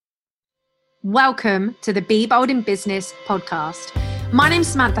Welcome to the Be Bold in Business podcast. My name's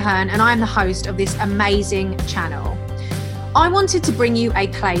Samantha Hearn and I am the host of this amazing channel. I wanted to bring you a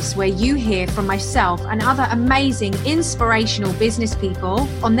place where you hear from myself and other amazing, inspirational business people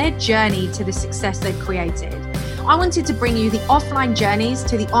on their journey to the success they've created. I wanted to bring you the offline journeys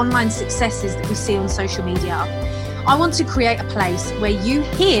to the online successes that we see on social media. I want to create a place where you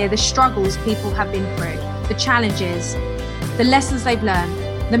hear the struggles people have been through, the challenges, the lessons they've learned,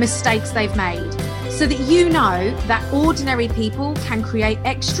 the mistakes they've made, so that you know that ordinary people can create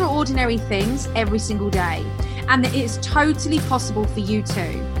extraordinary things every single day, and that it's totally possible for you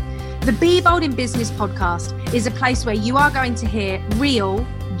too. The Be Bold in Business podcast is a place where you are going to hear real,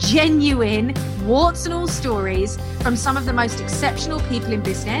 genuine, warts and all stories from some of the most exceptional people in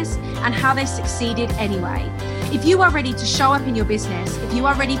business and how they succeeded anyway. If you are ready to show up in your business, if you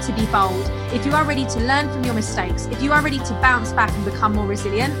are ready to be bold, if you are ready to learn from your mistakes, if you are ready to bounce back and become more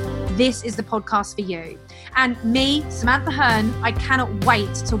resilient, this is the podcast for you. And me, Samantha Hearn, I cannot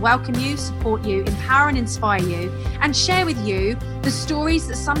wait to welcome you, support you, empower and inspire you, and share with you the stories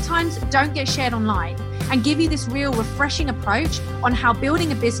that sometimes don't get shared online, and give you this real refreshing approach on how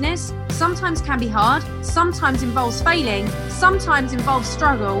building a business sometimes can be hard, sometimes involves failing, sometimes involves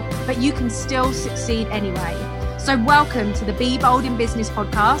struggle, but you can still succeed anyway. So welcome to the Be Bold in Business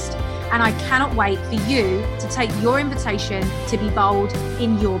podcast, and I cannot wait for you to take your invitation to be bold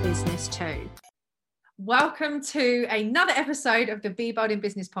in your business too. Welcome to another episode of the Be Bold in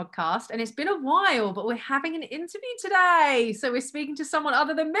Business podcast. And it's been a while, but we're having an interview today. So we're speaking to someone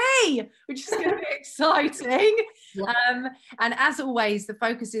other than me, which is going to be exciting. And as always, the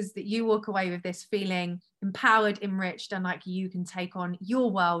focus is that you walk away with this feeling empowered, enriched, and like you can take on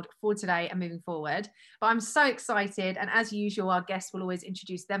your world for today and moving forward. But I'm so excited. And as usual, our guests will always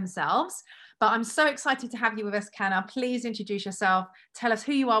introduce themselves. But I'm so excited to have you with us, Canna. Please introduce yourself. Tell us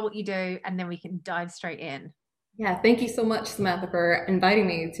who you are, what you do, and then we can dive straight in. Yeah, thank you so much, Samantha, for inviting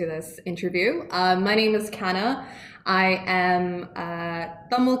me to this interview. My name is Canna. I am a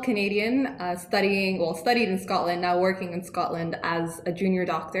Tamil Canadian, studied in Scotland, now working in Scotland as a junior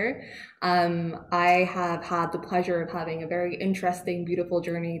doctor. I have had the pleasure of having a very interesting, beautiful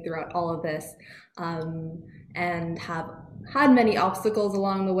journey throughout all of this, and have had many obstacles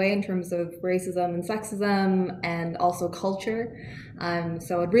along the way in terms of racism and sexism and also culture.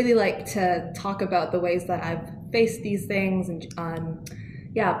 So I'd really like to talk about the ways that I've faced these things and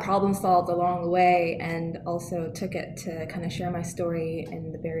problem solved along the way, and also took it to kind of share my story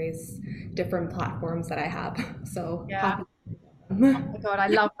in the various different platforms that I have. So yeah. Oh my God, I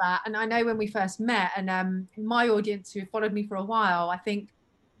love that. And I know when we first met, and my audience who followed me for a while, I think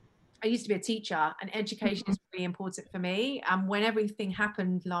I used to be a teacher, and education is really important for me. And when everything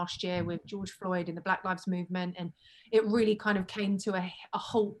happened last year with George Floyd and the Black Lives Movement, and it really kind of came to a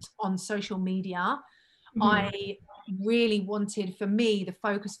halt on social media, I really wanted, for me, the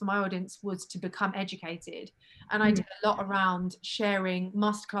focus for my audience was to become educated. And I did a lot around sharing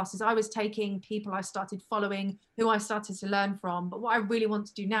masterclasses I was taking, people I started following, who I started to learn from. But what I really want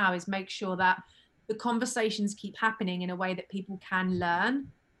to do now is make sure that the conversations keep happening in a way that people can learn.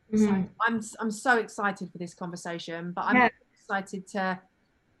 So I'm so excited for this conversation, but I'm excited to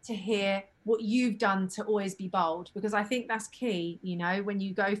hear what you've done to always be bold, because I think that's key, you know, when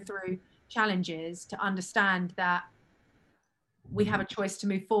you go through challenges, to understand that we have a choice to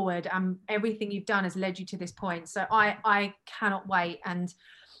move forward, and everything you've done has led you to this point. So I cannot wait. And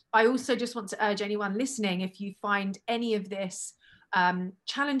I also just want to urge anyone listening, if you find any of this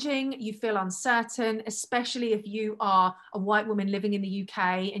challenging, you feel uncertain, especially if you are a white woman living in the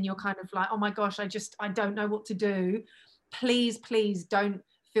UK and you're kind of like, oh my gosh, I don't know what to do. Please don't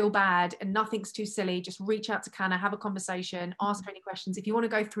feel bad, and nothing's too silly. Just reach out to Canna, have a conversation, ask her any questions. If you want to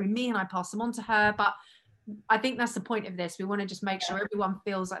go through me and I pass them on to her, but I think that's the point of this. We want to just make sure everyone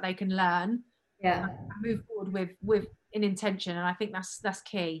feels like they can learn, and move forward with an intention. And I think that's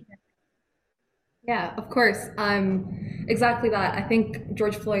key. Yeah, of course. Exactly that. I think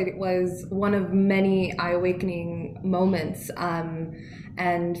George Floyd was one of many eye-awakening moments.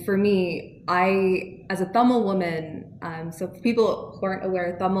 And for me, as a Tamil woman, so for people who aren't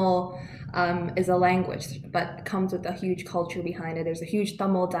aware, Tamil is a language, but comes with a huge culture behind it. There's a huge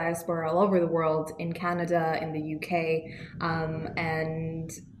Tamil diaspora all over the world, in Canada, in the UK,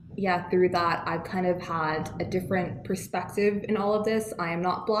 and through that, I've kind of had a different perspective in all of this. I am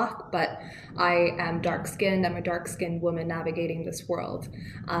not Black, but I am dark-skinned. I'm a dark-skinned woman navigating this world.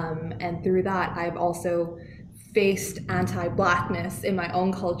 And through that, I've also faced anti-Blackness in my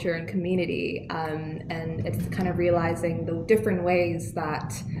own culture and community. And it's kind of realizing the different ways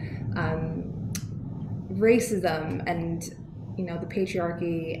that racism and, the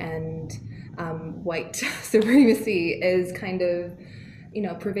patriarchy and white supremacy is kind of,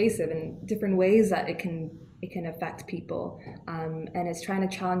 pervasive in different ways that it can affect people, and it's trying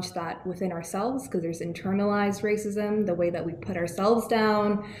to challenge that within ourselves, because there's internalized racism, the way that we put ourselves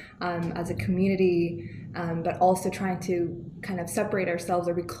down as a community, but also trying to kind of separate ourselves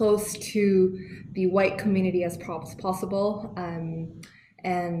or be close to the white community as possible,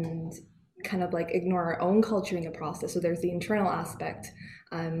 and kind of like ignore our own culture in the process. So there's the internal aspect,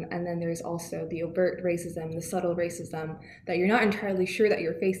 and then there's also the overt racism, the subtle racism that you're not entirely sure that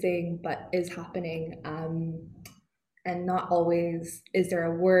you're facing, but is happening, and not always is there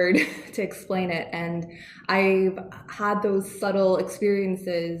a word to explain it. And I've had those subtle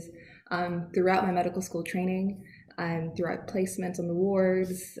experiences throughout my medical school training, throughout placements on the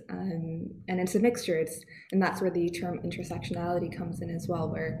wards, and it's a mixture. And that's where the term intersectionality comes in as well,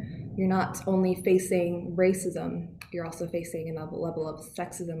 where you're not only facing racism, you're also facing a level of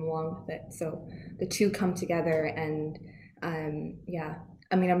sexism along with it. So the two come together, and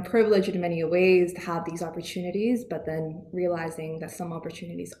I'm privileged in many ways to have these opportunities, but then realizing that some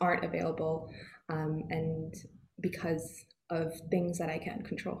opportunities aren't available, and because of things that I can't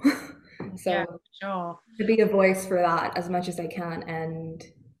control. So yeah, sure. To be a voice for that as much as I can, and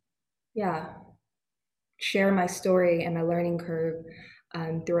share my story and my learning curve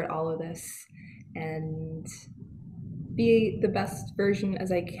throughout all of this, and be the best version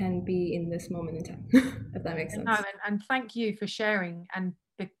as I can be in this moment in time, if that makes sense. No, and thank you for sharing and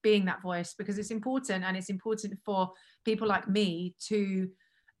being that voice, because it's important, and it's important for people like me to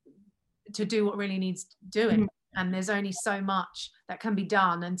do what really needs doing. Mm-hmm. And there's only so much that can be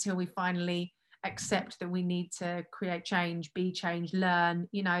done until we finally accept that we need to create change, be change, learn,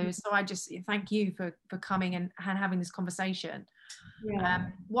 So I just thank you for coming and having this conversation. Yeah.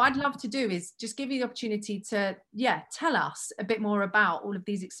 What I'd love to do is just give you the opportunity to tell us a bit more about all of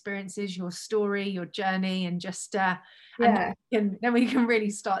these experiences, your story, your journey, and just and then we can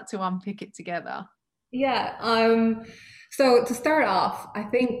really start to unpick it together. So to start off, I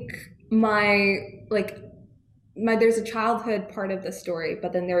think there's a childhood part of the story,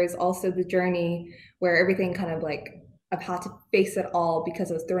 but then there is also the journey where everything kind of like I've had to face it all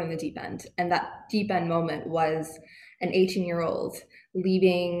because I was thrown in the deep end. And that deep end moment was an 18-year-old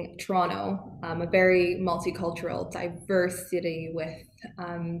leaving Toronto, a very multicultural, diverse city with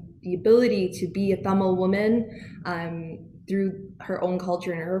the ability to be a Tamil woman through her own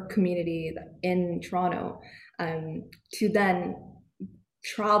culture and her community in Toronto, to then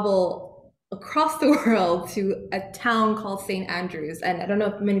travel across the world to a town called St. Andrews. And I don't know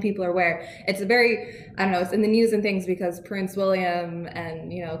if many people are aware, it's it's in the news and things because Prince William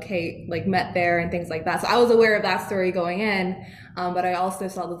and, Kate met there and things like that. So I was aware of that story going in, but I also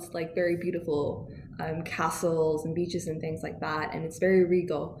saw this very beautiful castles and beaches and things like that. And it's very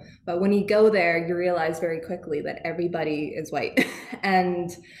regal. But when you go there, you realize very quickly that everybody is white and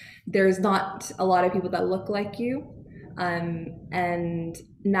there's not a lot of people that look like you. And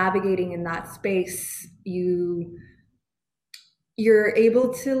navigating in that space, you're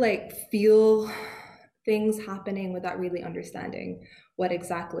able to feel things happening without really understanding what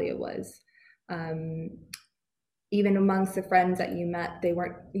exactly it was. Even amongst the friends that you met,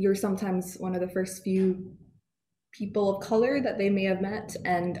 you're sometimes one of the first few people of color that they may have met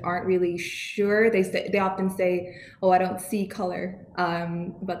and aren't really sure. They often say, "Oh, I don't see color,"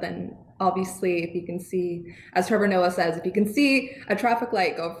 but then obviously, if you can see, as Trevor Noah says, if you can see a traffic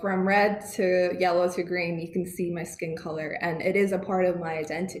light go from red to yellow to green, you can see my skin color. And it is a part of my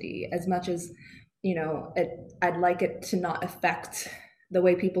identity, as much as, I'd like it to not affect the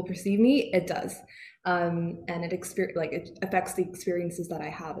way people perceive me, it does. And it affects the experiences that I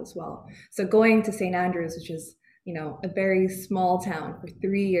have as well. So going to St. Andrews, which is, a very small town for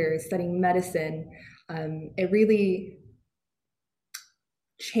 3 years studying medicine, it really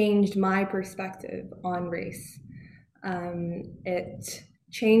changed my perspective on race. It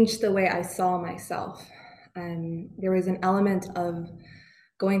changed the way I saw myself. There was an element of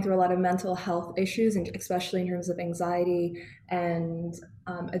going through a lot of mental health issues, and especially in terms of anxiety and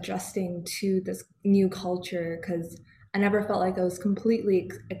adjusting to this new culture, because I never felt like I was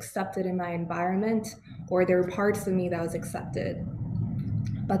completely accepted in my environment, or there were parts of me that was accepted,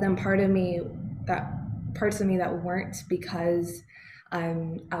 but then parts of me that weren't, because I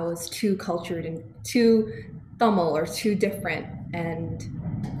was too cultured and too Tamil or too different, and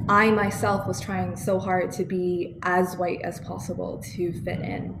I myself was trying so hard to be as white as possible to fit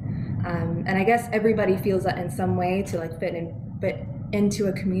in. And I guess everybody feels that in some way, to fit into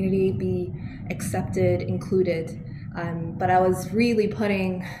a community, be accepted, included. But I was really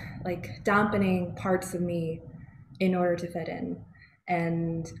putting dampening parts of me in order to fit in.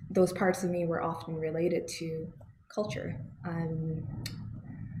 And those parts of me were often related to culture.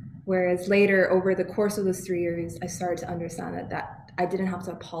 Whereas later, over the course of those 3 years, I started to understand that I didn't have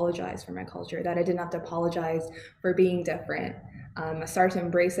to apologize for my culture, that I didn't have to apologize for being different. I started to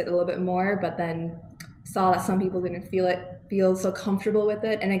embrace it a little bit more, but then saw that some people didn't feel so comfortable with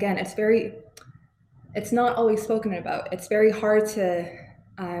it. And again, it's not always spoken about. It's very hard to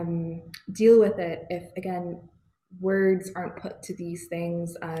deal with it if, again, words aren't put to these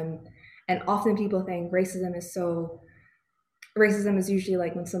things. And often people think racism is usually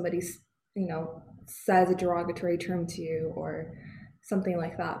like when somebody, says a derogatory term to you or something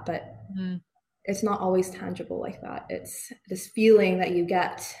like that. But it's not always tangible like that. It's this feeling that you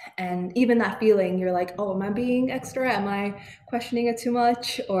get. And even that feeling, you're like, oh, am I being extra? Am I questioning it too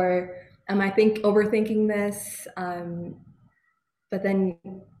much? Or am I overthinking this? But then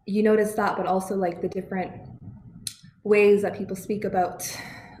you notice that, but also like the different ways that people speak about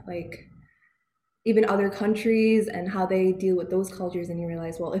like even other countries and how they deal with those cultures, and you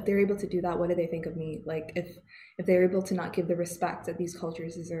realize, well, if they're able to do that, what do they think of me? Like if they're able to not give the respect that these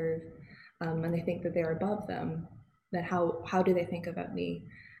cultures deserve, and they think that they're above them, then how do they think about me?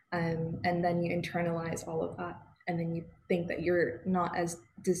 And then you internalize all of that, and then you think that you're not as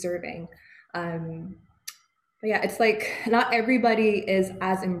deserving. But yeah, it's like not everybody is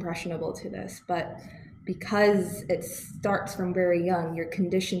as impressionable to this, but because it starts from very young, you're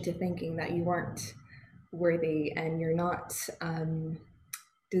conditioned to thinking that you aren't worthy and you're not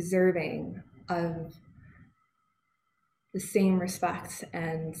deserving of the same respect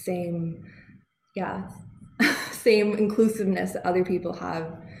and same inclusiveness that other people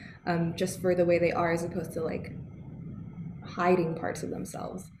have, just for the way they are, as opposed to like hiding parts of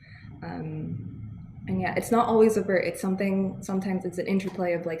themselves. And yeah, it's not always overt. It's something, sometimes it's an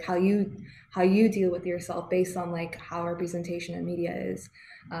interplay of like how you deal with yourself based on like how representation in media is,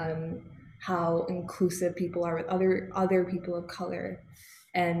 how inclusive people are with other people of color.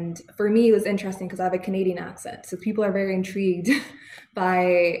 And for me, it was interesting because I have a Canadian accent, so people are very intrigued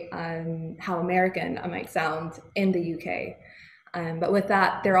by how American I might sound in the UK. But with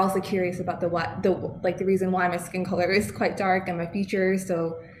that, they're also curious about the reason why my skin color is quite dark and my features.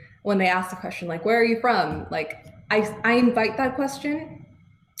 So when they ask the question, like, where are you from? Like, I invite that question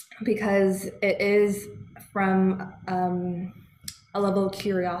because it is from a level of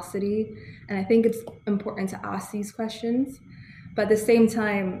curiosity. And I think it's important to ask these questions. But at the same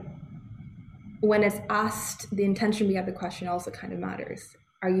time, when it's asked, the intention behind the question also kind of matters.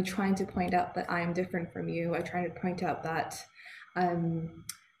 Are you trying to point out that I am different from you? Are you trying to point out that I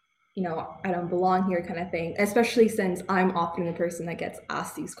don't belong here, kind of thing, especially since I'm often the person that gets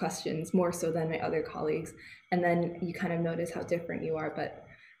asked these questions more so than my other colleagues. And then you kind of notice how different you are. But,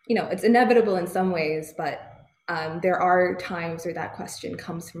 it's inevitable in some ways, but there are times where that question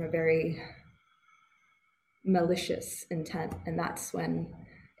comes from a very malicious intent, and that's when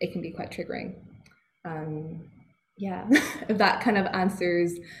it can be quite triggering. If that kind of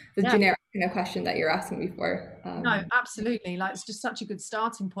answers the generic kind of question that you're asking me for. No, absolutely. Like, it's just such a good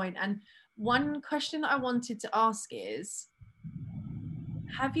starting point. And one question that I wanted to ask is,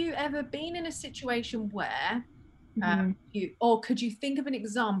 have you ever been in a situation where could you think of an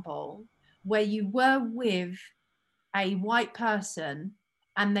example where you were with a white person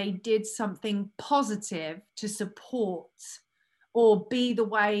and they did something positive to support or be the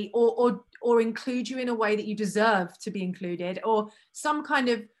way or include you in a way that you deserve to be included, or some kind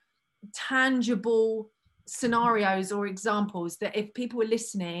of tangible scenarios or examples that if people are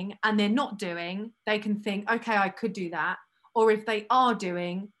listening and they're not doing, they can think, okay, I could do that. Or if they are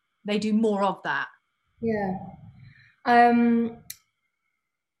doing, they do more of that. Yeah.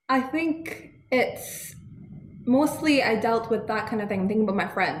 I think it's mostly I dealt with that kind of thing. I'm thinking about my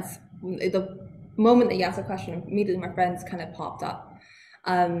friends. The moment that you asked the question, immediately my friends kind of popped up.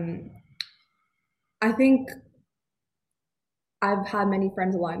 I think I've had many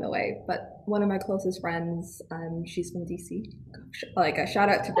friends along the way, but one of my closest friends, she's from DC. Like a shout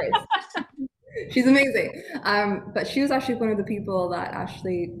out to Grace. She's amazing. But she was actually one of the people that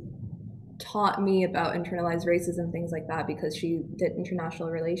actually taught me about internalized racism, things like that, because she did international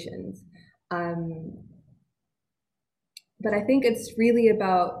relations. But I think it's really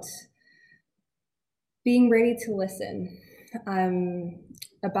about being ready to listen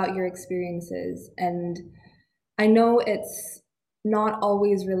about your experiences. And I know it's not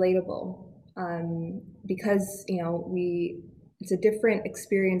always relatable because, it's a different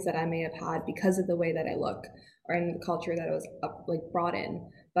experience that I may have had because of the way that I look or in the culture that I was brought in.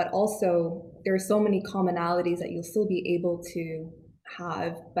 But also there are so many commonalities that you'll still be able to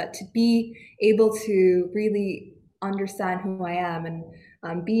have, but to be able to really understand who I am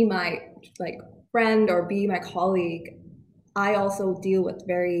and be my like friend or be my colleague, I also deal with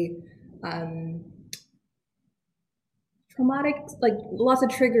very traumatic, like lots of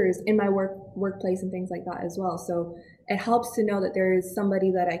triggers in my workplace and things like that as well. So it helps to know that there is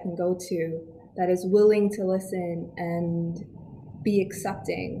somebody that I can go to that is willing to listen and be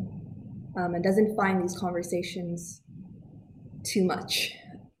accepting, and doesn't find these conversations too much,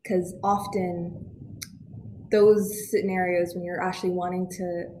 because often those scenarios when you're actually wanting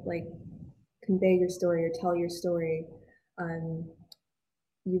to like convey your story or tell your story,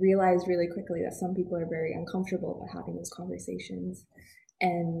 you realize really quickly that some people are very uncomfortable about having those conversations,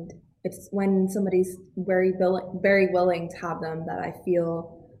 and it's when somebody's very willing to have them that I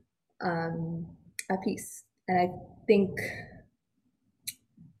feel at peace. And I think,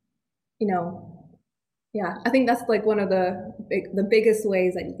 I think that's like one of the biggest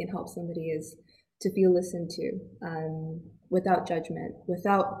ways that you can help somebody is to feel listened to, without judgment,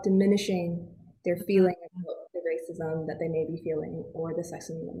 without diminishing their feeling about the racism that they may be feeling or the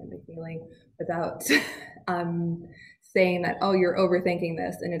sexism that they may be feeling, without saying that, oh, you're overthinking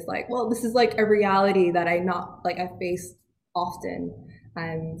this. And it's like, well, this is like a reality that I face often.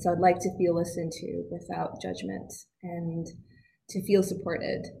 So I'd like to feel listened to without judgment and to feel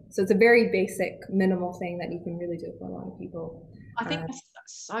supported. So it's a very basic, minimal thing that you can really do for a lot of people. I think that's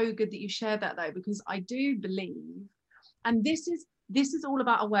so good that you shared that, though, because I do believe, and this is all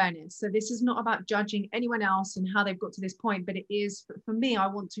about awareness. So this is not about judging anyone else and how they've got to this point, but it is, for me, I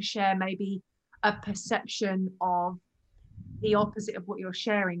want to share maybe a perception of the opposite of what you're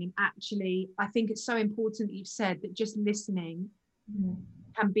sharing. And actually, I think it's so important that you've said that just listening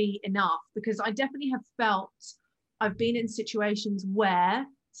can be enough, because I definitely have felt I've been in situations where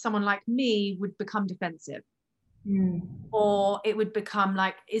someone like me would become defensive, or it would become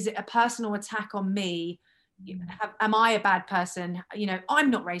like, is it a personal attack on me? Am I a bad person?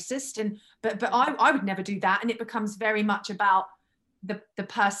 I'm not racist, but I would never do that. And it becomes very much about the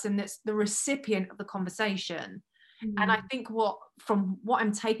person that's the recipient of the conversation. And I think from what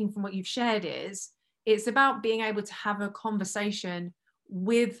I'm taking from what you've shared is, it's about being able to have a conversation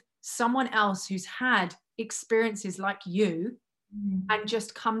with someone else who's had experiences like you, and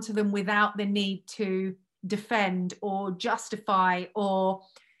just come to them without the need to defend or justify or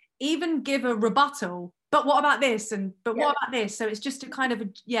even give a rebuttal. But what about this? What about this? So it's just a kind of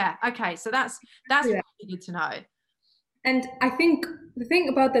okay. So that's really good to know. And I think the thing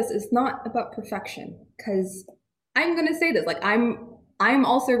about this is not about perfection, because I'm gonna say this, like I'm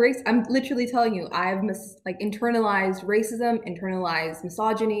also racist. I'm literally telling you, I've internalized racism, internalized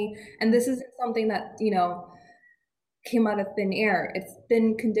misogyny, and this isn't something that came out of thin air. It's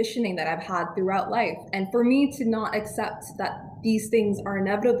been conditioning that I've had throughout life, and for me to not accept that these things are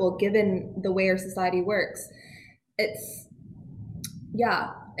inevitable given the way our society works, it's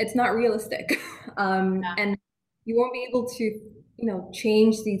not realistic. And you won't be able to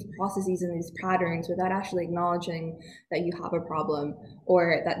change these processes and these patterns without actually acknowledging that you have a problem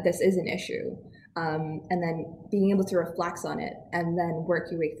or that this is an issue, and then being able to reflect on it and then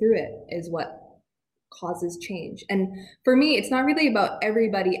work your way through it is what causes change. And for me, it's not really about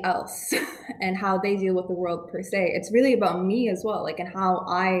everybody else and how they deal with the world per se. It's really about me as well, like, and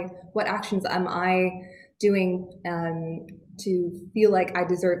what actions am I doing to feel like I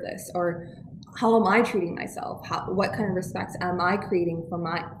deserve this, or how am I treating myself? What kind of respect am I creating from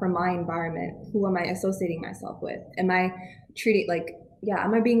my environment? Who am I associating myself with? Am I treating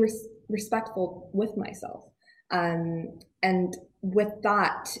am I being respectful with myself? And with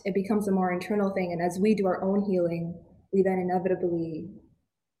that, it becomes a more internal thing. And as we do our own healing, we then inevitably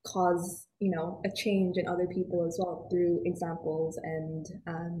cause, a change in other people as well through examples and,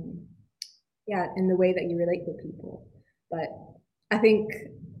 in the way that you relate with people. But I think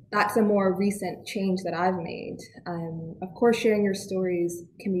that's a more recent change that I've made. Of course, sharing your stories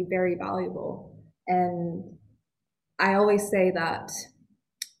can be very valuable. And I always say that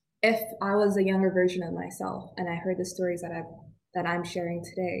if I was a younger version of myself and I heard the stories that I'm sharing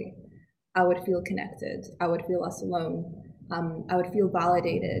today, I would feel connected. I would feel less alone. I would feel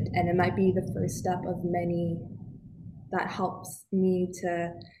validated. And it might be the first step of many that helps me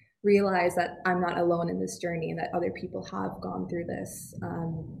to realize that I'm not alone in this journey and that other people have gone through this,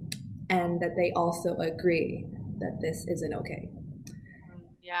 and that they also agree that this isn't okay.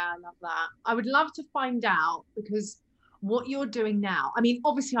 Yeah, I love that. I would love to find out, because what you're doing now, I mean,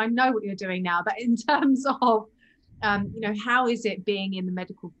 obviously I know what you're doing now, but in terms of, how is it being in the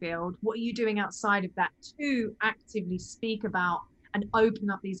medical field? What are you doing outside of that to actively speak about and open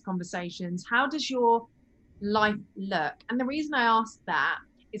up these conversations? How does your life look? And the reason I ask that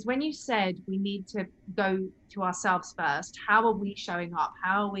is when you said we need to go to ourselves first. How are we showing up?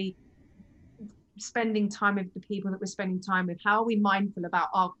 How are we spending time with the people that we're spending time with? How are we mindful about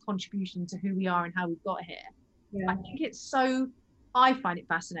our contribution to who we are and how we've got here? I Yeah. think it's so, I find it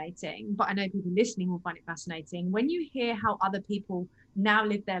fascinating, but I know people listening will find it fascinating when you hear how other people now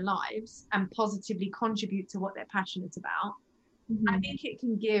live their lives and positively contribute to what they're passionate about. I Mhm. think it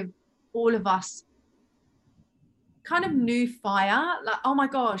can give all of us kind of new fire, like, oh my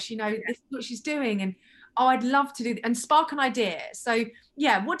gosh, you know, this is what she's doing, and oh, I'd love to do, and spark an idea. So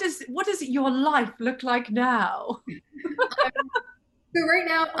yeah, what does your life look like now? So right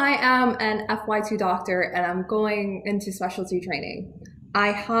now I am an FY2 doctor and I'm going into specialty training.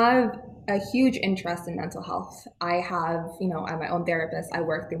 I have a huge interest in mental health. I have, I'm my own therapist. I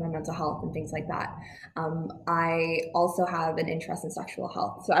work through my mental health and things like that. I also have an interest in sexual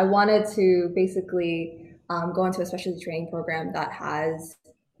health. So I wanted to basically go into a specialty training program that has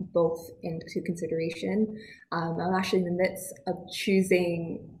both into consideration. I'm actually in the midst of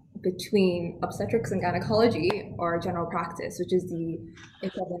choosing between obstetrics and gynecology or general practice, which is the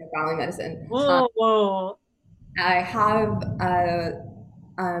equivalent of family medicine. Whoa. I have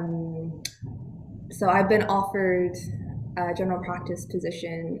um, so I've been offered a general practice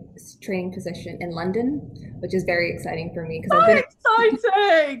position, training position in London, which is very exciting for me because I've been So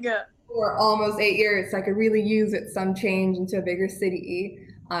exciting. for almost 8 years, so I could really use it some change into a bigger city.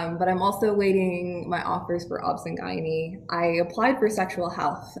 But I'm also waiting my offers for obs and gynae. I applied for sexual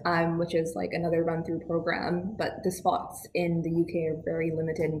health, which is like another run-through program, but the spots in the UK are very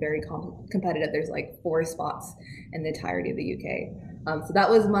limited and very competitive. There's like 4 spots in the entirety of the UK. So that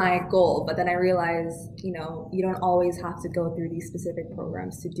was my goal, but then I realized, you don't always have to go through these specific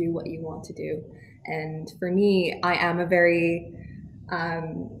programs to do what you want to do. And for me, I am a very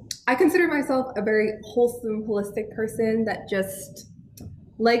I consider myself a very wholesome, holistic person that just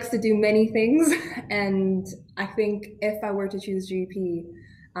likes to do many things. And I think if I were to choose GP,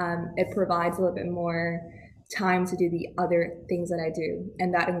 it provides a little bit more time to do the other things that I do.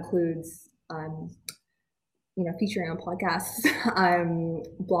 And that includes, featuring on podcasts,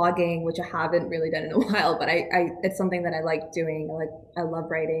 blogging, which I haven't really done in a while, but it's something that I like doing. I love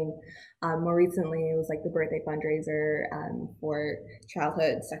writing. More recently, it was like the birthday fundraiser for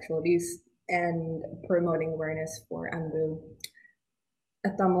childhood sexual abuse and promoting awareness for AMBU, a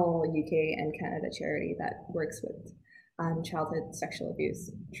Tamil UK and Canada charity that works with childhood sexual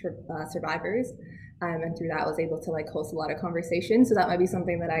abuse survivors. And through that, I was able to host a lot of conversations. So that might be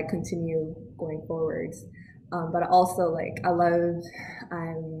something that I continue going forwards. But also, I love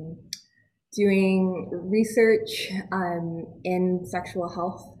doing research in sexual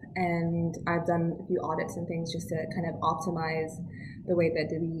health, and I've done a few audits and things just to kind of optimize the way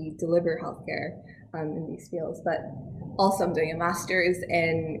that we deliver healthcare in these fields. But also, I'm doing a master's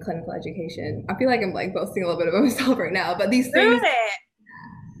in clinical education. I feel like I'm boasting a little bit about myself right now, but these things,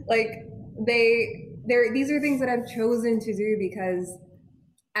 these are things that I've chosen to do because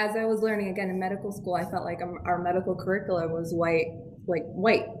as I was learning again in medical school, I felt like our medical curriculum was white.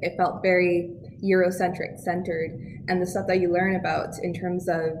 It felt very Eurocentric centered, and the stuff that you learn about in terms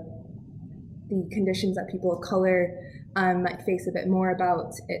of the conditions that people of color might face a bit more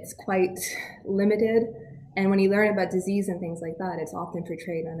about, it's quite limited. And when you learn about disease and things like that, it's often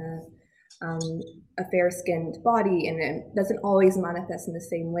portrayed on a fair-skinned body, and it doesn't always manifest in the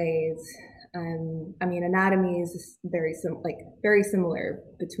same ways. Anatomy is very similar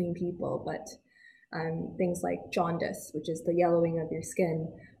between people, but things like jaundice, which is the yellowing of your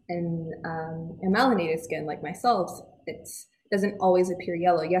skin, and melanated skin, like myself, it doesn't always appear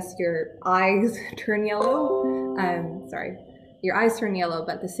yellow. Yes, your eyes turn yellow. Your eyes turn yellow,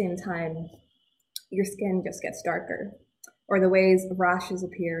 but at the same time, your skin just gets darker, or the ways rashes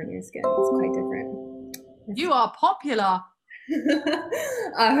appear in your skin is quite different. You are popular.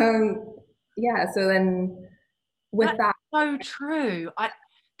 Yeah, so then with that, so true.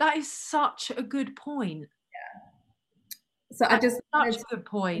 That is such a good point. Yeah. So That's such a good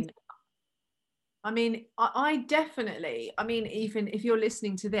point. I definitely, even if you're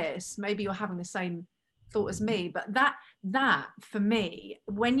listening to this, maybe you're having the same thought as me, but that for me,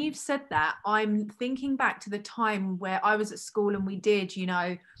 when you've said that, I'm thinking back to the time where I was at school and we did,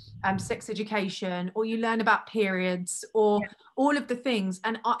 sex education, or you learn about periods, or all of the things.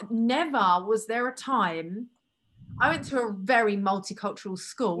 And never was there a time, I went to a very multicultural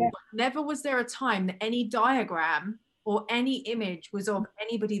school, but never was there a time that any diagram or any image was of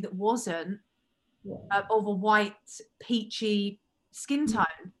anybody that wasn't of a white, peachy skin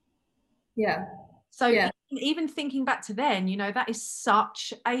tone. Yeah. So even thinking back to then, that is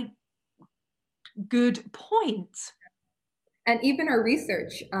such a good point. And even our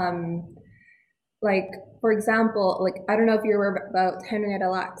research, like for example, like I don't know if you're aware about Henrietta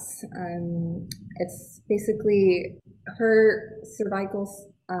Lacks. It's basically her cervical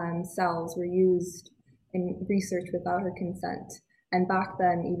cells were used in research without her consent. And back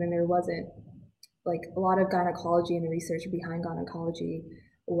then, even there wasn't like a lot of gynecology and the research behind gynecology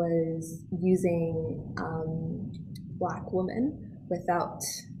was using Black women without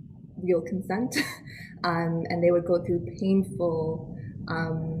real consent, and they would go through painful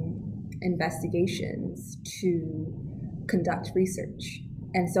investigations to conduct research.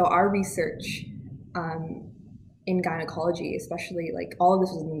 And so our research in gynecology, especially like all of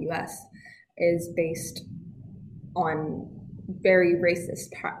this was in the US, is based on very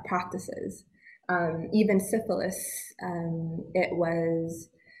racist practices. Even syphilis, it was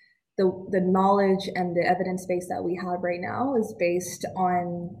the knowledge and the evidence base that we have right now is based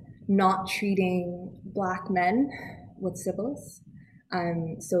on not treating Black men with syphilis,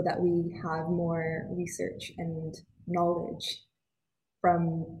 so that we have more research and knowledge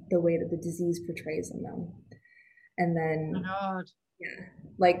from the way that the disease portrays in them. And Oh my then, God. yeah,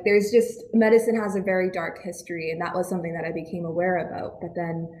 like there's just medicine has a very dark history, and that was something that I became aware about. But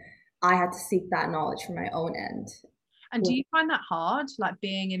then I had to seek that knowledge from my own end. And do you find that hard, like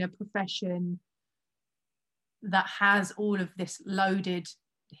being in a profession that has all of this loaded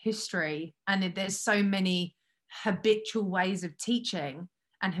history and there's so many habitual ways of teaching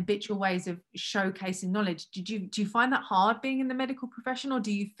and habitual ways of showcasing knowledge? Do you find that hard being in the medical profession, or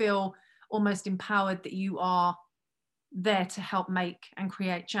do you feel almost empowered that you are there to help make and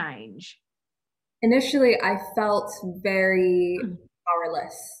create change? Initially, I felt very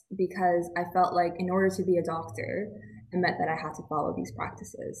powerless because I felt like in order to be a doctor, it meant that I had to follow these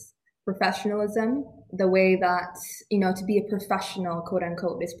practices. Professionalism, the way that, to be a professional, quote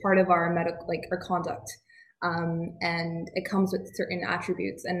unquote, is part of our medical, like our conduct. And it comes with certain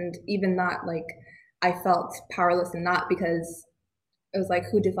attributes. And even that, like, I felt powerless in that because it was like,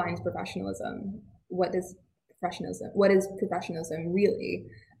 who defines professionalism? What is professionalism really?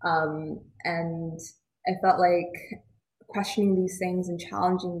 And I felt like questioning these things and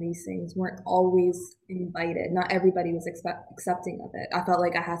challenging these things weren't always invited. Not everybody was accepting of it. I felt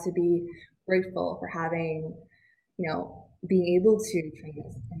like I had to be grateful for having, being able to train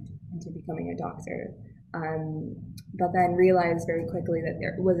into becoming a doctor. But then realized very quickly that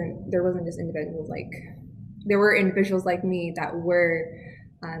there wasn't just individuals like there were individuals like me that were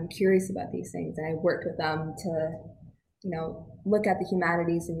curious about these things, and I worked with them to, look at the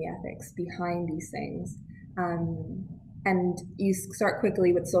humanities and the ethics behind these things. And you start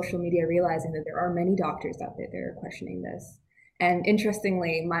quickly with social media realizing that there are many doctors out there that are questioning this. And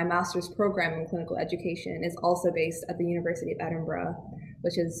interestingly, my master's program in clinical education is also based at the University of Edinburgh,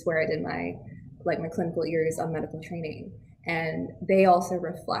 which is where I did my clinical years of medical training. And they also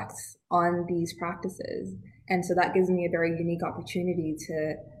reflect on these practices. And so that gives me a very unique opportunity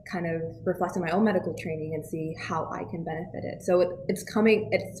to kind of reflect on my own medical training and see how I can benefit it. So it's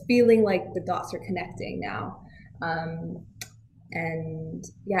feeling like the dots are connecting now. And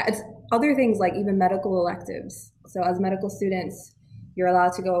yeah, it's other things like even medical electives. So as medical students, you're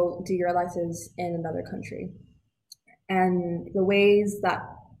allowed to go do your electives in another country. And the ways that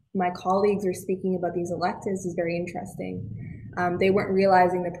my colleagues are speaking about these electives is very interesting. They weren't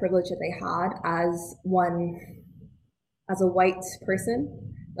realizing the privilege that they had as a white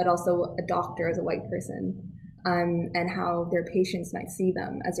person, but also a doctor as a white person, and how their patients might see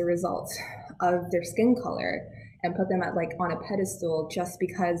them as a result of their skin color and put them on a pedestal just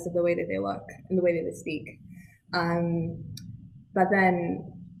because of the way that they look and the way that they speak. But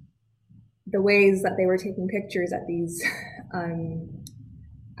then the ways that they were taking pictures at these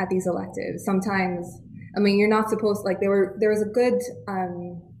electives, sometimes, you're not supposed there was a good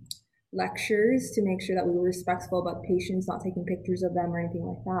lectures to make sure that we were respectful about patients, not taking pictures of them or anything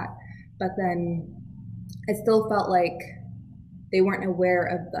like that. But then it still felt like they weren't aware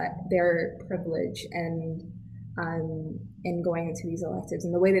of their privilege and in going into these electives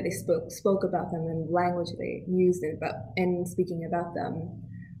and the way that they spoke about them and the language they used in speaking about them.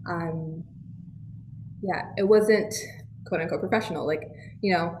 It wasn't quote unquote professional,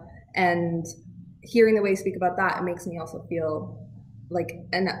 and hearing the way you speak about that, it makes me also feel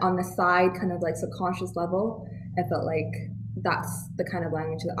and on the side, kind of subconscious level, I felt like that's the kind of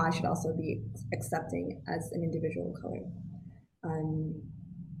language that I should also be accepting as an individual of color.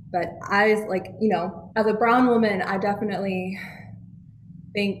 But as a brown woman, I definitely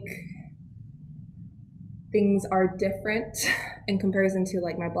think things are different in comparison to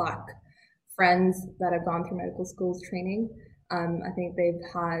my Black friends that have gone through medical schools training. I think they've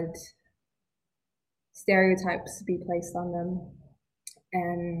had stereotypes be placed on them.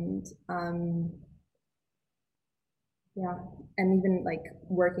 And yeah, and even like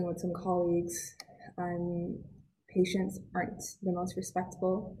working with some colleagues, patients aren't the most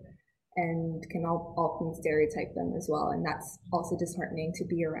respectable and can often stereotype them as well. And that's also disheartening to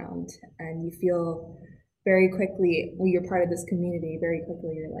be around. And you feel very quickly, when you're part of this community, very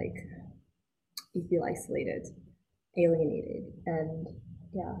quickly you're like, you feel isolated, alienated. And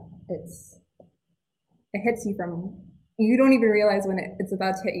yeah, it hits you from, you don't even realize when it's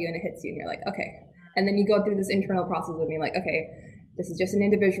about to hit you, and it hits you and you're like, okay. And then you go through this internal process of being like, okay, this is just an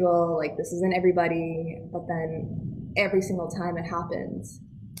individual, like this isn't everybody. But then every single time it happens,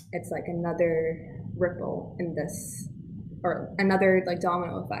 it's like another ripple in this, or another like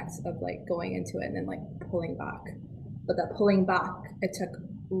domino effect of like going into it and then like pulling back. But that pulling back, it took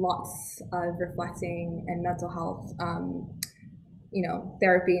lots of reflecting and mental health,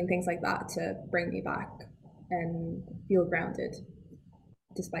 therapy and things like that to bring me back and feel grounded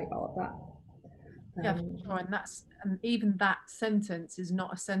despite all of that. Yeah, for sure. And that's, even that sentence is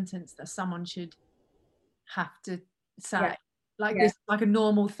not a sentence that someone should have to say. Yeah. Like this, like a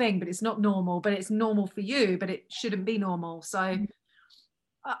normal thing, but it's not normal. But it's normal for you, but it shouldn't be normal. So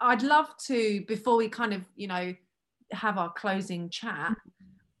I'd love to, before we kind of, have our closing chat,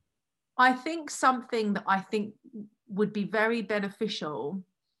 I think something that I think would be very beneficial.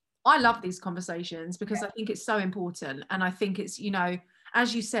 I love these conversations because I think it's so important. And I think it's,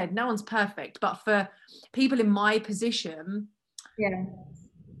 as you said, no one's perfect, but for people in my position,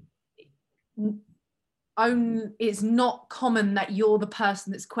 it's not common that you're the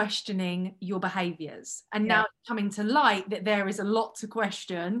person that's questioning your behaviors. And now it's coming to light that there is a lot to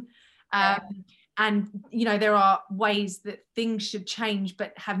question. And, there are ways that things should change,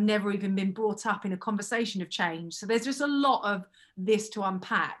 but have never even been brought up in a conversation of change. So there's just a lot of this to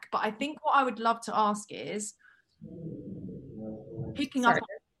unpack. But I think what I would love to ask is, picking up.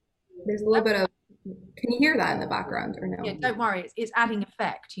 There's a little bit of, can you hear that in the background or no? Yeah, don't worry. It's adding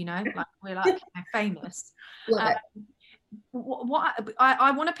effect, like we're like famous. Love it. What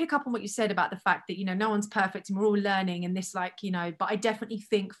I want to pick up on what you said about the fact that no one's perfect and we're all learning, and this but I definitely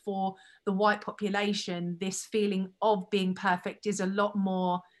think for the white population this feeling of being perfect is a lot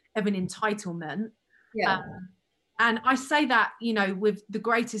more of an entitlement. And I say that with the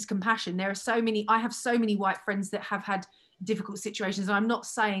greatest compassion. I have so many white friends that have had difficult situations, and I'm not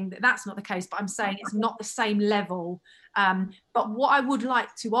saying that that's not the case, but I'm saying it's not the same level. But what I would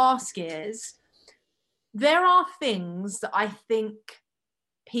like to ask is, there are things that I think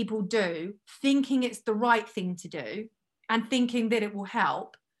people do thinking it's the right thing to do and thinking that it will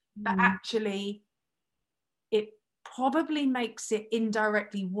help, but actually it probably makes it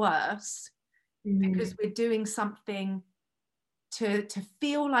indirectly worse because we're doing something to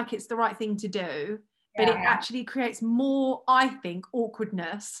feel like it's the right thing to do, but it actually creates more, I think,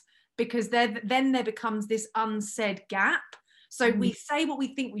 awkwardness, because then there becomes this unsaid gap. So we say what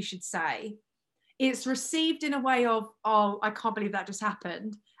we think we should say. It's received in a way of, oh, I can't believe that just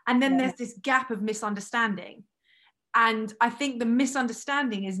happened. And then there's this gap of misunderstanding. And I think the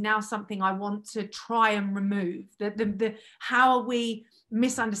misunderstanding is now something I want to try and remove. The how are we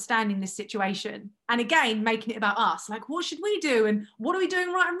misunderstanding this situation? And again, making it about us. Like, what should we do? And what are we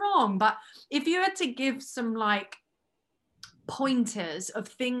doing right and wrong? But if you had to give some pointers of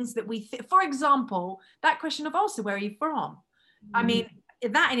things that we, for example, that question of also, where are you from? I mean,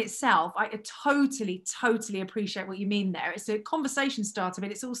 that in itself, I totally appreciate what you mean there. It's a conversation starter,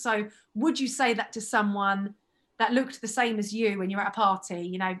 but it's also, would you say that to someone that looked the same as you when you're at a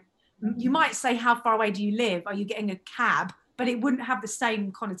party? You might say, how far away do you live? Are you getting a cab? But it wouldn't have the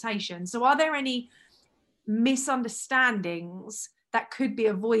same connotation. So are there any misunderstandings that could be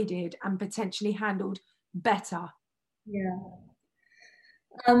avoided and potentially handled better?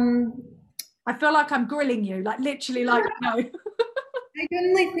 I feel like I'm grilling you, literally, no. I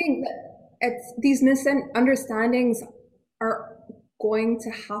genuinely think that these misunderstandings are going to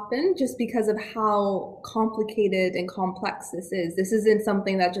happen just because of how complicated and complex this is. This isn't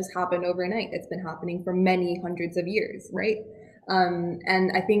something that just happened overnight. It's been happening for many hundreds of years, right?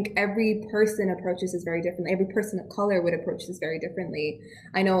 And I think every person approaches this very differently. Every person of color would approach this very differently.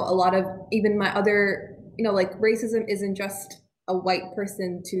 I know a lot of, even my other, racism isn't just a white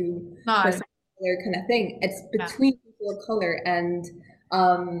person to person of color kind of thing. It's between people of color, and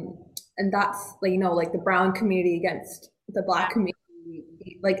that's the brown community against the black community.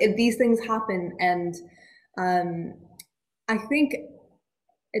 These things happen, and I think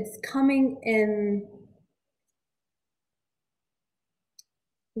it's coming in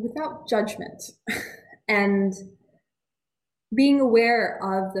without judgment and being aware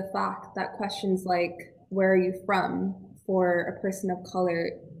of the fact that questions like where are you from for a person of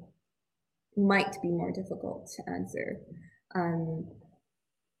color might be more difficult to answer.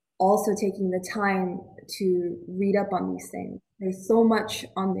 Also taking the time to read up on these things. There's so much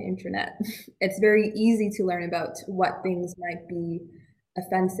on the internet. It's very easy to learn about what things might be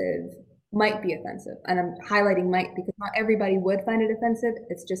offensive. And I'm highlighting might because not everybody would find it offensive.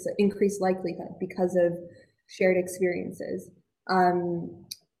 It's just an increased likelihood because of shared experiences.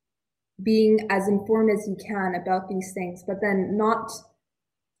 Being as informed as you can about these things, but then not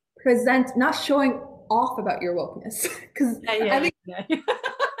showing off about your wokeness. Because I think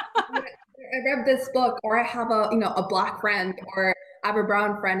I read this book, or I have a black friend, or I have a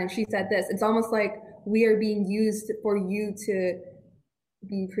brown friend, and she said this. It's almost like we are being used for you to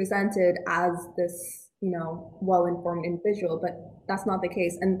be presented as this, well-informed individual, but that's not the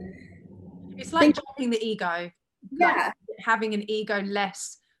case. And it's like dropping the ego. Yeah. Having an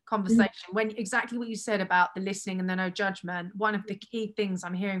ego-less conversation. When exactly what you said about the listening and the no judgment, one of the key things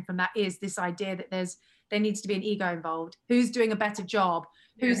I'm hearing from that is this idea that there needs to be an ego involved. Who's doing a better job?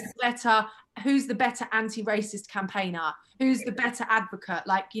 Who's the better anti-racist campaigner? Who's the better advocate?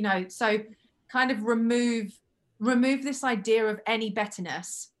 So kind of remove this idea of any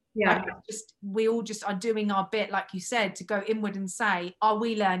betterness. Yeah. We all just are doing our bit, like you said, to go inward and say, are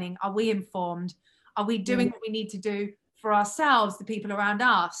we learning? Are we informed? Are we doing what we need to do for ourselves, the people around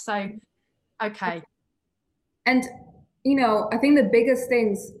us? So, okay. And, I think the biggest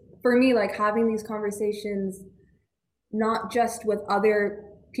things for me, like having these conversations, not just with other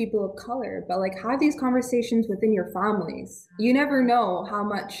people of color, but like have these conversations within your families. You never know how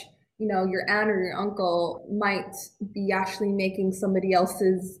much, your aunt or your uncle might be actually making somebody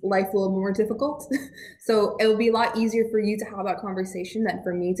else's life a little more difficult. So it'll be a lot easier for you to have that conversation than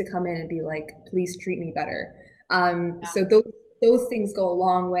for me to come in and be like, please treat me better. So those things go a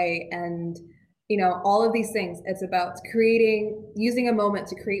long way. And, all of these things, it's about using a moment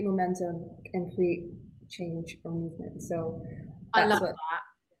to create momentum and create change or movement. So I love that.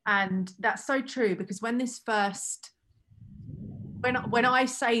 And that's so true, because when I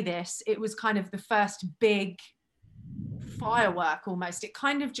say this, it was kind of the first big firework almost. It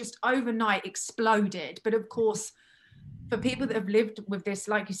kind of just overnight exploded. But of course, for people that have lived with this,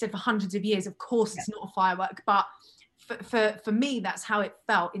 like you said, for hundreds of years, of course, it's not a firework. But for me, that's how it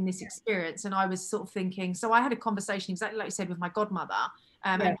felt in this experience. And I was sort of thinking, so I had a conversation exactly like you said with my godmother,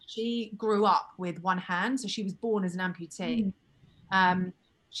 and she grew up with one hand. So she was born as an amputee.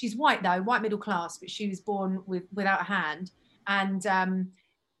 She's white though, white middle class, but she was born without a hand. And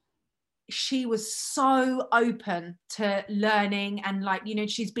she was so open to learning, and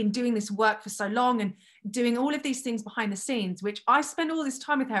she's been doing this work for so long and doing all of these things behind the scenes, which I spend all this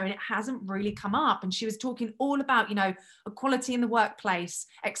time with her and it hasn't really come up. And she was talking all about, equality in the workplace,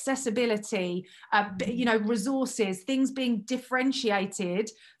 accessibility, resources, things being differentiated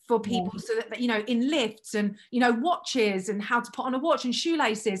for people, so that, in lifts and, watches, and how to put on a watch and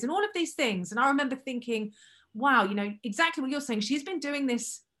shoelaces and all of these things. And I remember thinking, wow, exactly what you're saying. She's been doing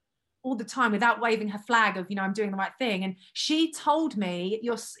this all the time without waving her flag of, I'm doing the right thing. And she told me,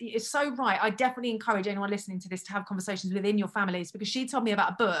 you're so right. I definitely encourage anyone listening to this to have conversations within your families, because she told me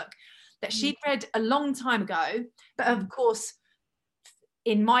about a book that she'd read a long time ago. But of course,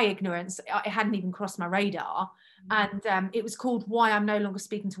 in my ignorance, it hadn't even crossed my radar. And it was called Why I'm No Longer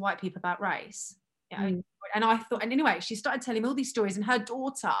Speaking to White People About Race. And I thought, and anyway, she started telling me all these stories, and her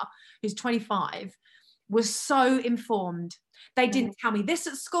daughter, who's 25, was so informed. They didn't tell me this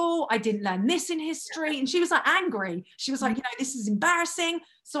at school. I didn't learn this in history. And she was like angry. She was like, this is embarrassing.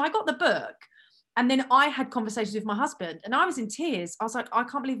 So I got the book, and then I had conversations with my husband, and I was in tears. I was like, I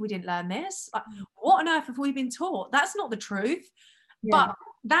can't believe we didn't learn this. Like, what on earth have we been taught? That's not the truth. But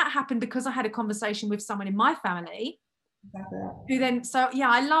that happened because I had a conversation with someone in my family who then,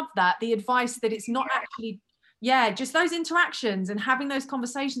 I love that. The advice that it's not actually, just those interactions and having those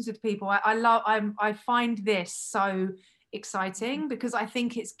conversations with people. I find this so exciting, because I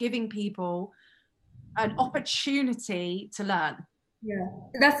think it's giving people an opportunity to learn. Yeah,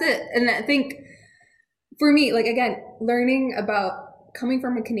 that's it. And I think for me, like, again, learning about coming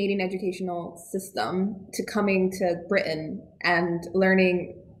from a Canadian educational system to coming to Britain and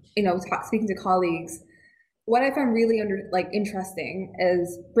learning, speaking to colleagues, what I found really interesting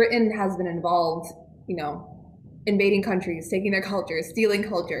is Britain has been involved, invading countries, taking their culture, stealing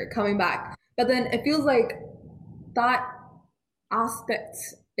culture, coming back. But then it feels like that aspect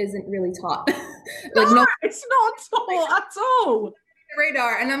isn't really taught. It's not taught at all.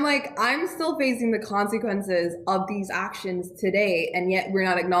 Radar. And I'm like, I'm still facing the consequences of these actions today, and yet we're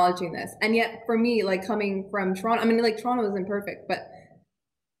not acknowledging this. And yet for me, like, coming from Toronto, I mean, like, Toronto isn't perfect, but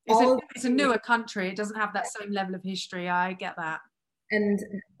It's a newer country. It doesn't have that same level of history. I get that. And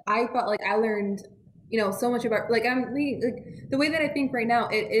I felt like I learned, so much about, like, the way that I think right now,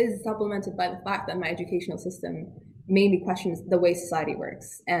 it is supplemented by the fact that my educational system mainly questions the way society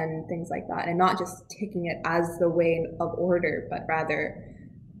works and things like that, and not just taking it as the way of order, but rather,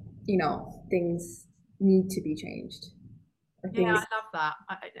 things need to be changed. Yeah, I love that.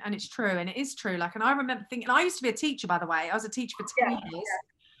 And it's true. And it is true. Like, and I remember thinking, I used to be a teacher, by the way. I was a teacher for 10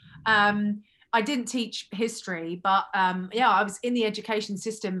 years. I didn't teach history, but I was in the education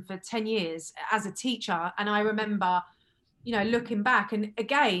system for 10 years as a teacher. And I remember, looking back, and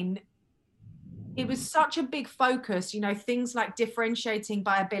again, it was such a big focus, things like differentiating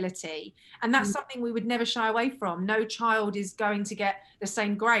by ability. And that's something we would never shy away from. No child is going to get the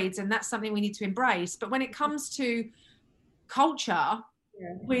same grades. And that's something we need to embrace. But when it comes to culture,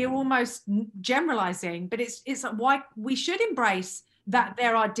 we're almost generalizing, but it's why we should embrace that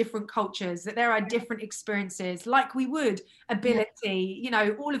there are different cultures, that there are different experiences, like we would ability,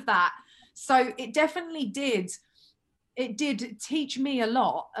 all of that. So it definitely did teach me a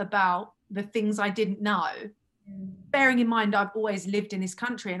lot about the things I didn't know, bearing in mind I've always lived in this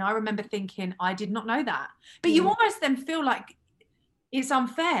country. And I remember thinking, I did not know that. But you almost then feel like it's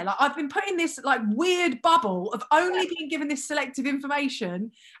unfair. Like, I've been put in this like weird bubble of only being given this selective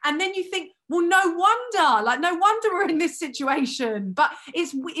information, and then you think, well, no wonder we're in this situation. But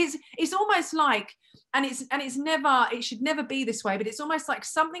it's almost like, and it should never be this way, but it's almost like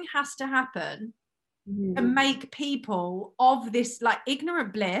something has to happen to make people of this like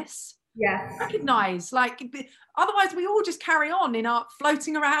ignorant bliss recognize, like, otherwise we all just carry on in our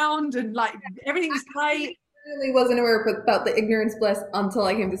floating around and like everything's great. Really wasn't aware about the ignorance bliss until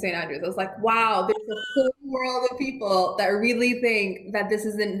I came to St. Andrews. I was like, wow, there's a whole world of people that really think that this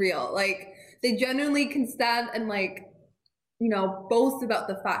isn't real. Like, they genuinely can stand and like, boast about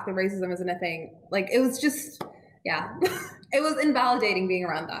the fact that racism isn't a thing. Like, it was just, it was invalidating being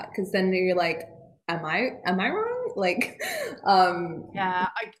around that, because then you're like, am I wrong? Like,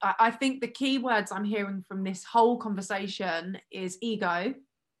 I think the key words I'm hearing from this whole conversation is ego.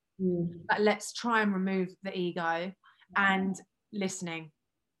 Like, let's try and remove the ego, and listening.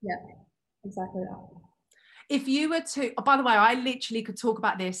 Yeah, exactly that. If you were to, by the way, I literally could talk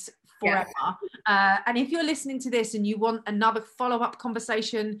about this forever. And if you're listening to this and you want another follow-up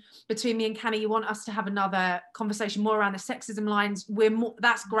conversation between me and Canny, you want us to have another conversation more around the sexism lines,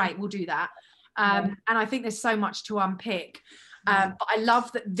 that's great, we'll do that. And I think there's so much to unpick. But I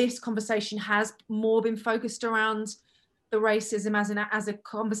love that this conversation has more been focused around the racism as a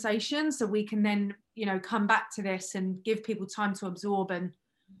conversation, so we can then come back to this and give people time to absorb and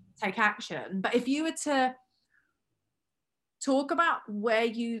take action. But if you were to talk about where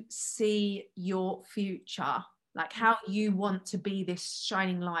you see your future, like how you want to be this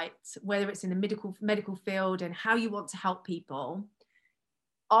shining light, whether it's in the medical field, and how you want to help people,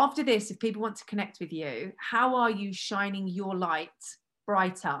 after this, if people want to connect with you, how are you shining your light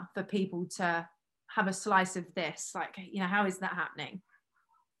brighter for people to have a slice of this? Like, how is that happening?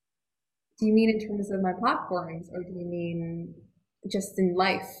 Do you mean in terms of my platforms, or do you mean just in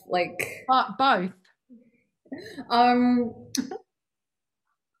life? Like, both.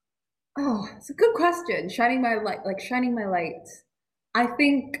 Oh, it's a good question. Shining my light. I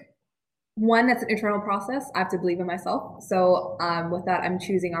think, one, that's an internal process. I have to believe in myself. So with that, I'm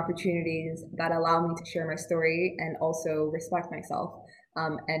choosing opportunities that allow me to share my story and also respect myself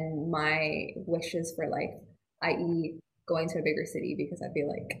and my wishes for life, i.e. going to a bigger city, because I feel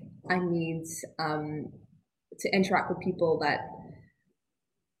like I need to interact with people that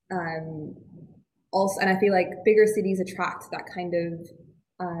also, and I feel like bigger cities attract that kind of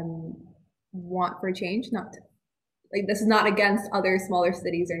want for change. Not like, this is not against other smaller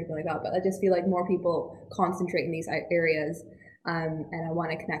cities or anything like that, but I just feel like more people concentrate in these areas, and I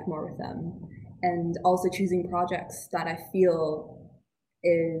want to connect more with them. And also choosing projects that I feel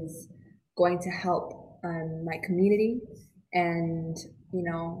is going to help my community, and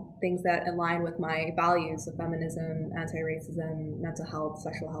things that align with my values of feminism, anti-racism, mental health,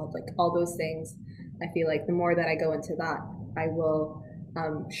 sexual health, like all those things. I feel like the more that I go into that, I will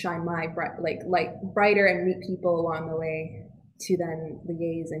shine my light brighter and meet people along the way to then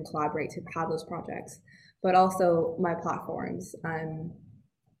liaise and collaborate to have those projects. But also my platforms.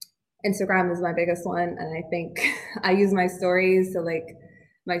 Instagram is my biggest one, and I think I use my stories to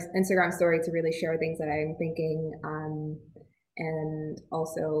my Instagram story to really share things that I'm thinking, and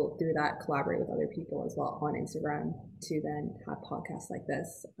also through that collaborate with other people as well on Instagram to then have podcasts like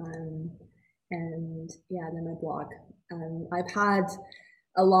this, and then my blog. I've had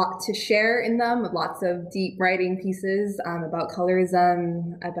a lot to share in them, lots of deep writing pieces about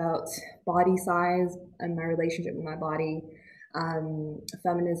colorism, about body size and my relationship with my body,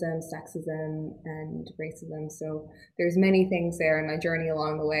 feminism, sexism, and racism. So there's many things there in my journey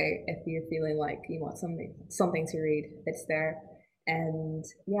along the way. If you're feeling like you want something to read, it's there. And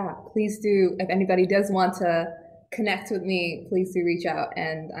yeah, please do, if anybody does want to connect with me, please do reach out,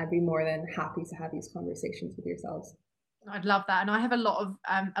 and I'd be more than happy to have these conversations with yourselves. I'd love that. And I have a lot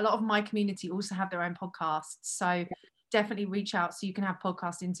of my community also have their own podcasts. So definitely reach out so you can have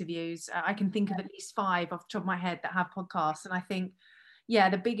podcast interviews. I can think of at least 5 off the top of my head that have podcasts. And I think,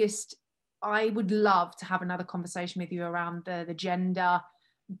 yeah, I would love to have another conversation with you around the gender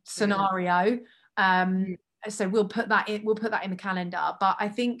scenario. So we'll put that in the calendar. But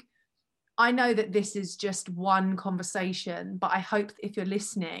I know that this is just one conversation, but I hope that if you're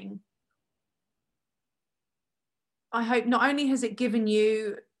listening, I hope not only has it given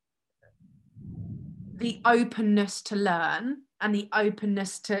you the openness to learn and the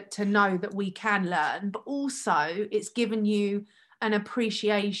openness to know that we can learn, but also it's given you an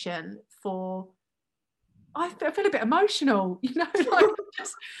appreciation for, I feel a bit emotional, like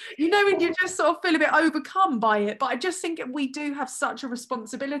when you just sort of feel a bit overcome by it. But I just think we do have such a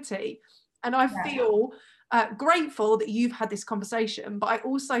responsibility, and I feel grateful that you've had this conversation, but I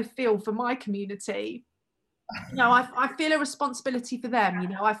also feel for my community, I feel a responsibility for them.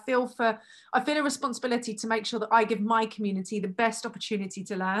 I feel a responsibility to make sure that I give my community the best opportunity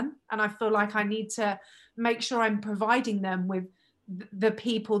to learn. And I feel like I need to make sure I'm providing them with the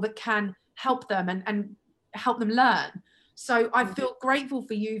people that can help them and help them learn. So I feel grateful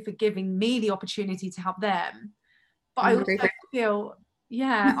for you for giving me the opportunity to help them. But I also feel,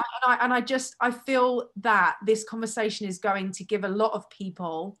 I feel that this conversation is going to give a lot of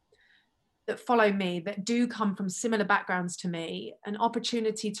people that follow me, that do come from similar backgrounds to me, an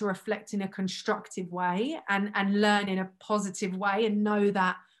opportunity to reflect in a constructive way and learn in a positive way, and know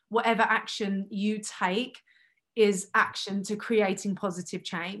that whatever action you take is action to creating positive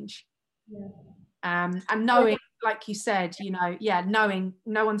change. And knowing, like you said, knowing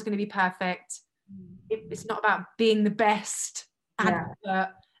no one's going to be perfect. It's not about being the best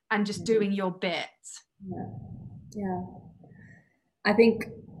advocate and just doing your bit. I think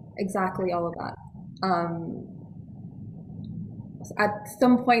exactly all of that. At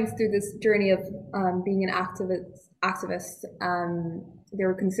some points through this journey of being an activist, there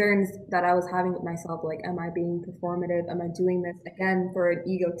were concerns that I was having with myself, like, am I being performative? Am I doing this again for an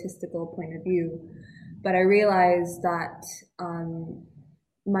egotistical point of view? But I realized that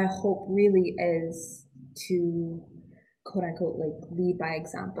my hope really is to, quote unquote, like, lead by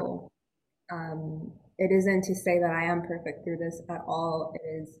example. It isn't to say that I am perfect through this at all. It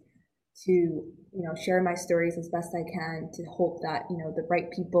is to, share my stories as best I can, to hope that, the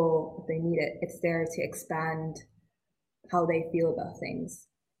right people, if they need it, it's there to expand how they feel about things.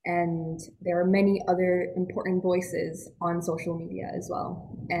 And there are many other important voices on social media as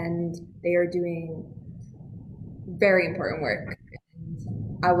well, and they are doing very important work.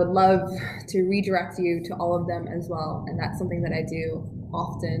 And I would love to redirect you to all of them as well, and that's something that I do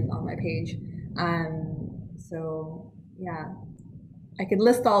often on my page. So yeah, I could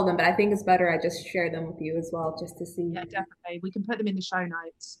list all of them, but I think it's better I just share them with you as well, just to see. Yeah, definitely. We can put them in the show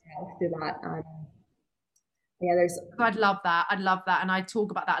notes. Yeah, let's do that. I'd love that. And I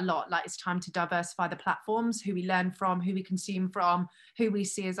talk about that a lot. Like, it's time to diversify the platforms, who we learn from, who we consume from, who we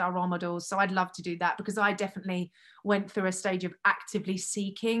see as our role models. So I'd love to do that, because I definitely went through a stage of actively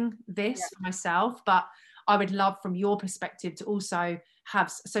seeking this for myself. But I would love, from your perspective, to also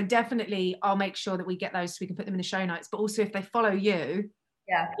have, so definitely I'll make sure that we get those so we can put them in the show notes. But also, if they follow you,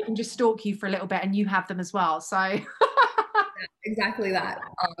 they can just stalk you for a little bit and you have them as well. So exactly that.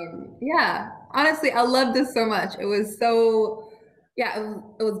 Honestly, I love this so much. It was so,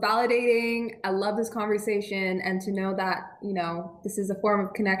 it was validating. I love this conversation, and to know that, this is a form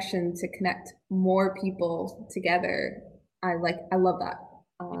of connection to connect more people together. I love that.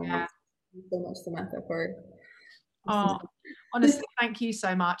 Thank you so much, Samantha, for honestly, thank you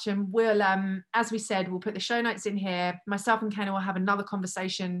so much. And we'll, as we said, we'll put the show notes in here. Myself and Kenna will have another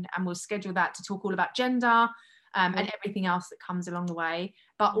conversation, and we'll schedule that to talk all about gender and everything else that comes along the way.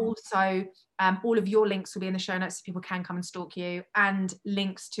 But also, all of your links will be in the show notes so people can come and stalk you, and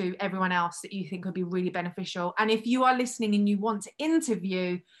links to everyone else that you think would be really beneficial. And if you are listening and you want to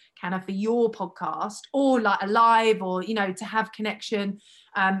interview Kenna for your podcast, or like a live, or to have connection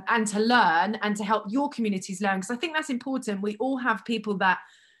and to learn and to help your communities learn, because I think that's important. We all have people that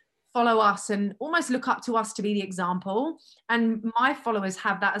follow us and almost look up to us to be the example. And my followers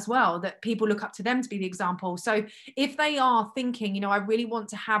have that as well, that people look up to them to be the example. So if they are thinking, you know, I really want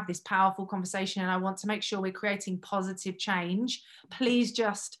to have this powerful conversation and I want to make sure we're creating positive change, please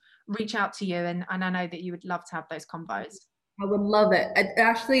just reach out to you. And I know that you would love to have those combos. I would love it.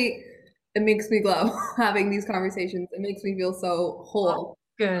 It makes me glow having these conversations. It makes me feel so whole.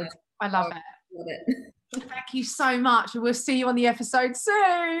 Good. I love it. Love it. Thank you so much. We'll see you on the episode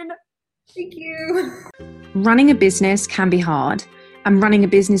soon. Thank you. Running a business can be hard, and running a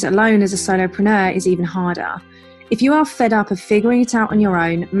business alone as a solopreneur is even harder. If you are fed up of figuring it out on your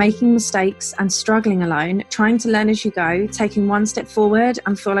own, making mistakes and struggling alone, trying to learn as you go, taking one step forward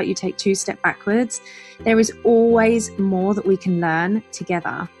and feel like you take 2 steps backwards, there is always more that we can learn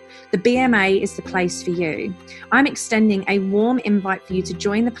together. The BMA is the place for you. I'm extending a warm invite for you to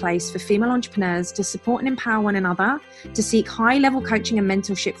join the place for female entrepreneurs to support and empower one another, to seek high-level coaching and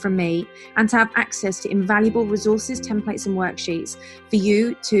mentorship from me, and to have access to invaluable resources, templates, and worksheets for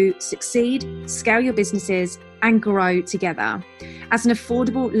you to succeed, scale your businesses, and grow together. As an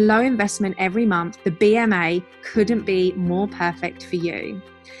affordable, low investment every month, the BMA couldn't be more perfect for you.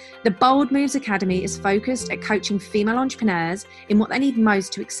 The Bold Moves Academy is focused at coaching female entrepreneurs in what they need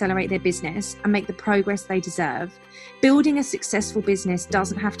most to accelerate their business and make the progress they deserve. Building a successful business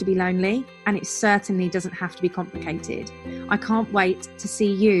doesn't have to be lonely, and it certainly doesn't have to be complicated. I can't wait to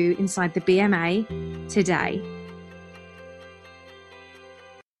see you inside the BMA today.